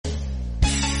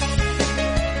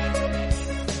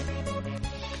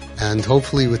and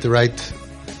hopefully with the right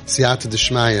siyata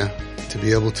d'shmaya to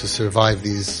be able to survive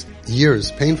these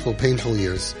years, painful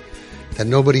years that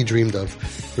nobody dreamed of.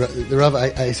 The Rav,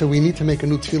 I said we need to make a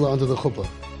new tefillah under the chuppah,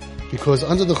 because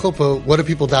under the chuppah, what do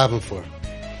people daven for?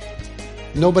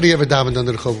 Nobody ever davened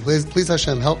under the chuppah. Please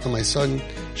Hashem, help that my son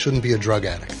shouldn't be a drug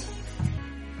addict,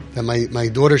 that my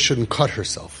daughter shouldn't cut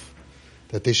herself,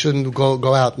 that they shouldn't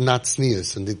go out not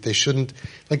sneeze, and that they shouldn't,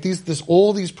 like there's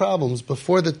all these problems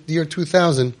before the year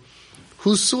 2000.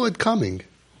 Who saw it coming?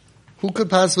 Who could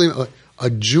possibly, a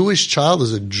Jewish child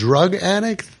is a drug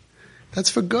addict? That's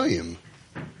for goyim.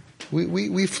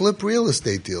 We flip real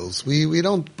estate deals. We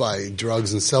don't buy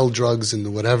drugs and sell drugs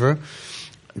and whatever.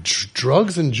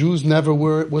 Drugs and Jews never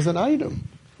was an item.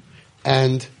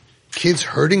 And kids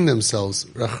hurting themselves,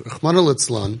 Rachmana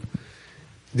litzlan,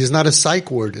 there's not a psych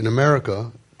ward in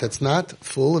America that's not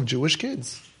full of Jewish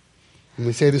kids. And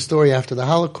we say the story after the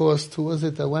Holocaust, who was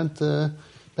it that went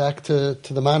back to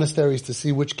the monasteries to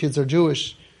see which kids are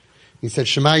Jewish? He said,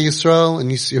 Shema Yisrael,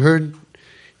 and you heard,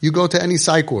 you go to any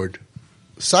psych ward,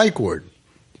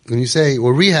 and you say,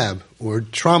 or rehab, or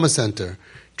trauma center,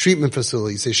 treatment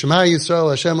facility, you say, Shema Yisrael,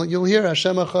 Hashem, you'll hear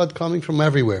Hashem Echad coming from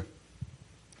everywhere.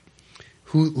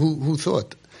 Who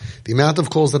thought? The amount of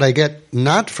calls that I get,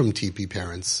 not from TP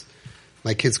parents,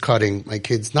 my kids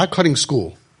not cutting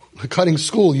school. Cutting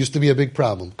school used to be a big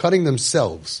problem. Cutting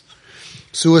themselves.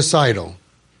 Suicidal.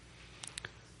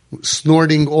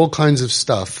 Snorting all kinds of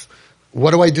stuff.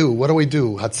 What do I do?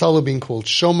 Hatzalah being called,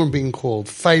 Shomer being called,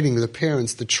 fighting the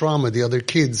parents, the trauma, the other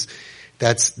kids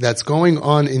that's going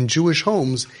on in Jewish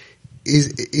homes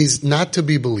is not to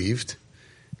be believed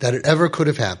that it ever could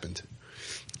have happened.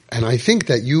 And I think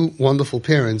that you wonderful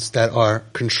parents that are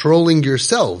controlling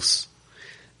yourselves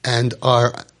and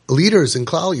are leaders in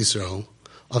Klal Yisrael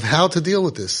of how to deal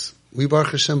with this. We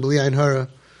Baruch Hashem B'li Ayin Hara,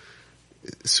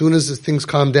 as soon as the things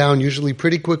calm down, usually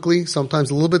pretty quickly, sometimes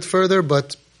a little bit further,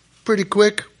 but pretty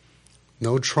quick.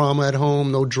 No trauma at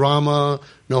home, no drama,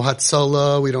 no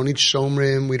hatzalah, we don't need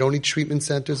shomrim, we don't need treatment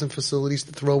centers and facilities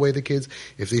to throw away the kids.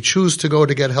 If they choose to go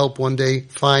to get help one day,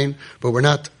 fine, but we're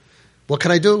not. What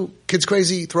can I do? Kid's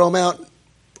crazy, throw him out.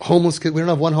 Homeless kid, we don't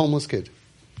have one homeless kid.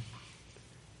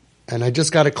 And I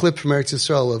just got a clip from Eretz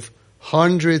Yisrael of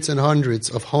hundreds and hundreds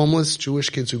of homeless Jewish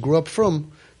kids who grew up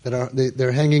from,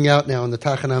 they're hanging out now in the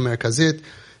Tachana Merkazit,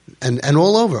 and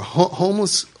all over.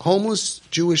 Homeless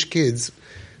Jewish kids,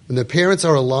 when their parents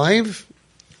are alive,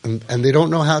 and they don't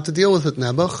know how to deal with it,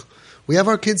 Nebuch, we have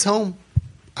our kids home.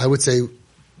 I would say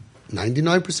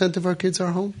 99% of our kids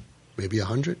are home, maybe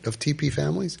 100 of TP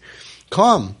families.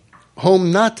 Calm.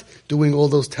 Home, not doing all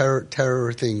those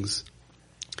terror things.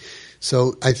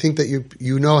 So I think that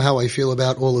you know how I feel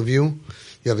about all of you.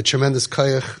 You have a tremendous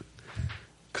kayach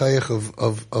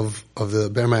of the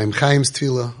Ber Mayim Chaim's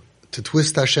tefillah, to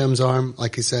twist Hashem's arm,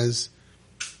 like he says,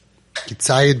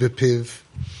 Yitzayid bepiv,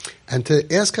 and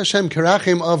to ask Hashem,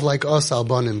 Kerachim of like us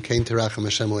albanim, Kain terachim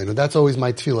Hashem aleinu. That's always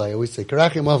my tefillah. I always say,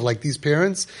 Kerachim of like these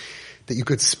parents, that you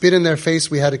could spit in their face.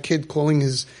 We had a kid calling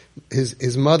his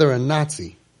mother a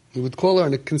Nazi. He would call her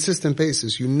on a consistent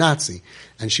basis, you Nazi.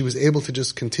 And she was able to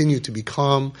just continue to be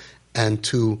calm and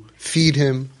to feed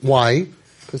him. Why?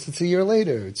 Because it's a year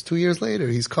later. It's 2 years later.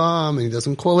 He's calm and he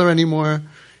doesn't call her anymore.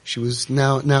 She was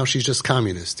now she's just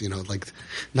communist, like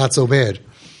not so bad.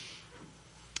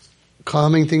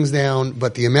 Calming things down,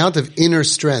 but the amount of inner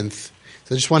strength.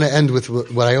 So I just want to end with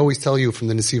what I always tell you from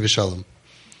the Nesiv Shalom.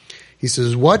 He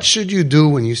says, what should you do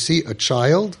when you see a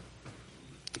child,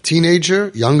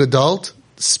 teenager, young adult,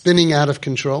 spinning out of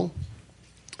control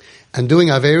and doing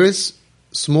averis,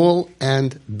 small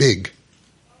and big?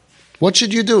 What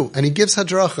should you do? And he gives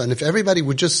hadracha. And if everybody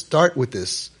would just start with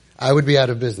this, I would be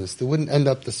out of business. They wouldn't end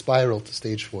up the spiral to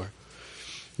stage 4.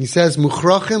 He says,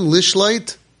 Muchrachim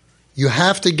lishlait, you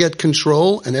have to get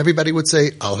control. And everybody would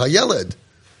say, Al hayeled,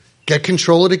 get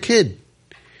control of the kid.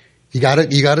 You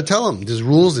gotta tell him, there's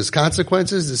rules, there's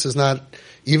consequences. This is not,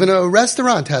 even a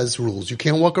restaurant has rules. You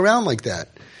can't walk around like that.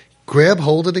 Grab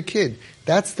hold of the kid.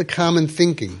 That's the common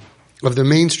thinking of the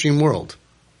mainstream world.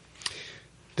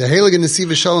 The Heilige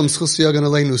Nesiv Shalom Schus Yagan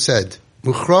Aleinu said,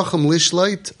 Muchrachim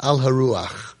lishlait al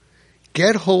haruach.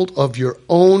 Get hold of your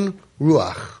own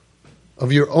ruach,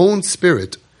 of your own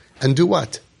spirit, and do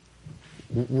what?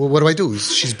 What do I do?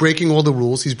 She's breaking all the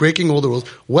rules. He's breaking all the rules.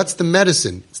 What's the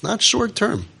medicine? It's not short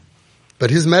term, but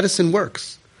his medicine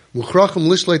works. Muchrachim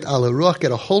lishlait al haruach.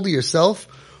 Get a hold of yourself,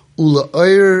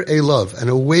 ula'ir elav, and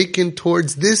awaken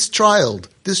towards this child,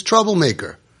 this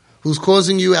troublemaker, who's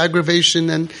causing you aggravation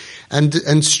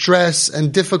and stress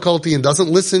and difficulty and doesn't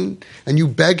listen, and you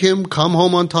beg him, come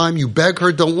home on time, you beg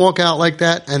her, don't walk out like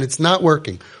that, and it's not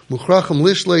working. Muchrachim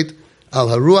lishleit Al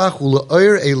haruach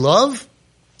ula'ir, a love,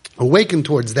 awaken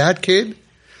towards that kid,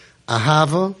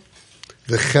 ahava,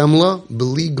 v'chemla,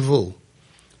 b'li gvul.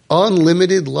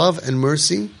 Unlimited love and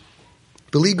mercy,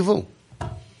 b'li gvul.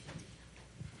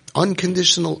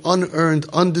 Unconditional, unearned,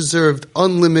 undeserved,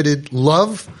 unlimited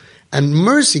love and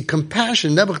mercy,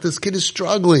 compassion. Nebuch, this kid is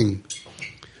struggling.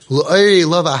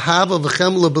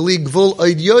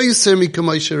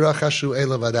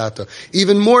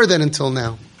 Even more than until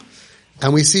now.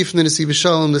 And we see from the Nesiv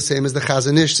Shalom the same as the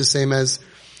Chazon Ish, the same as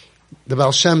the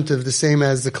Baal Shem Tov, the same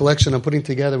as the collection I'm putting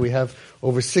together. We have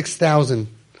over 6,000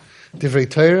 Divrei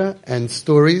Torah and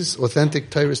stories, authentic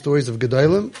Torah stories of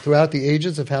Gedolim throughout the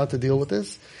ages of how to deal with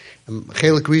this.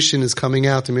 Chelik Rishon is coming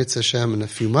out to Mitzvah Hashem in a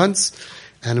few months.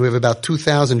 And we have about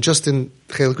 2,000 just in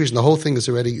Chelik Rishon. The whole thing is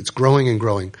already, it's growing and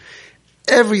growing.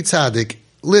 Every tzaddik,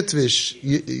 Litvish,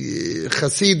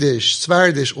 Hasidish,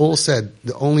 Svardish, all said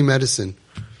the only medicine,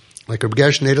 like Reb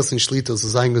Gershon Edelstein Shlitos,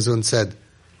 Zayin Gazun said,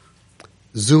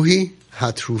 Zuhi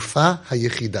hatrufa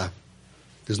hayichida.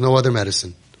 There's no other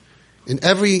medicine. In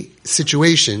every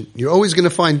situation, you're always going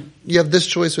to find, you have this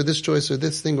choice or this choice or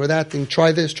this thing or that thing,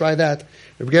 try this, try that.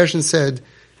 Reb Gershon said,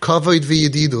 Kavod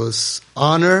v'yedidus,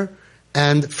 honor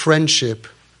and friendship,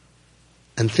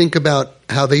 and think about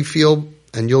how they feel,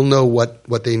 and you'll know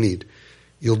what they need.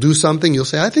 You'll do something, you'll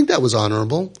say, I think that was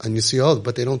honorable, and you see, oh,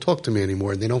 but they don't talk to me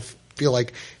anymore, they don't feel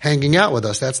like hanging out with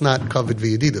us. That's not kavod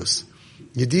v'yedidus.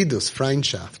 Yedidus,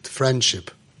 Freundschaft,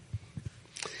 friendship.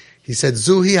 He said,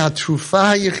 Zuhi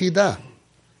hatrufa yichida.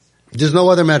 There's no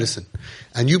other medicine.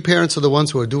 And you parents are the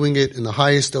ones who are doing it in the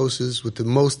highest doses with the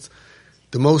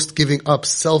most giving up,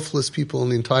 selfless people in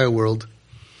the entire world.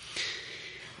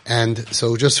 And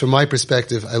so just from my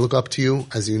perspective, I look up to you,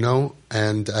 as you know,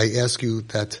 and I ask you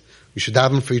that we should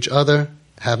daven for each other.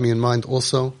 Have me in mind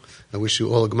also. I wish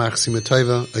you all a Gmar Chesima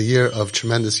Tova, a year of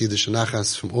tremendous Yiddish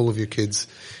Nachas from all of your kids,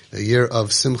 a year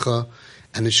of Simcha,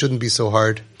 and it shouldn't be so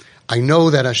hard. I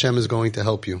know that Hashem is going to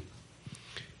help you.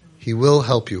 He will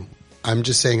help you. I'm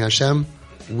just saying, Hashem,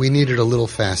 we need it a little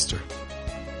faster.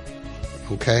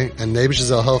 Okay? And Nebish is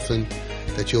helping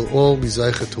that you'll all be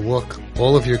zeicha to walk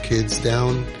all of your kids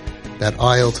down that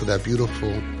aisle to that beautiful,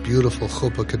 beautiful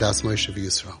chuppah Kedas Moshe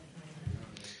V'Yisrael.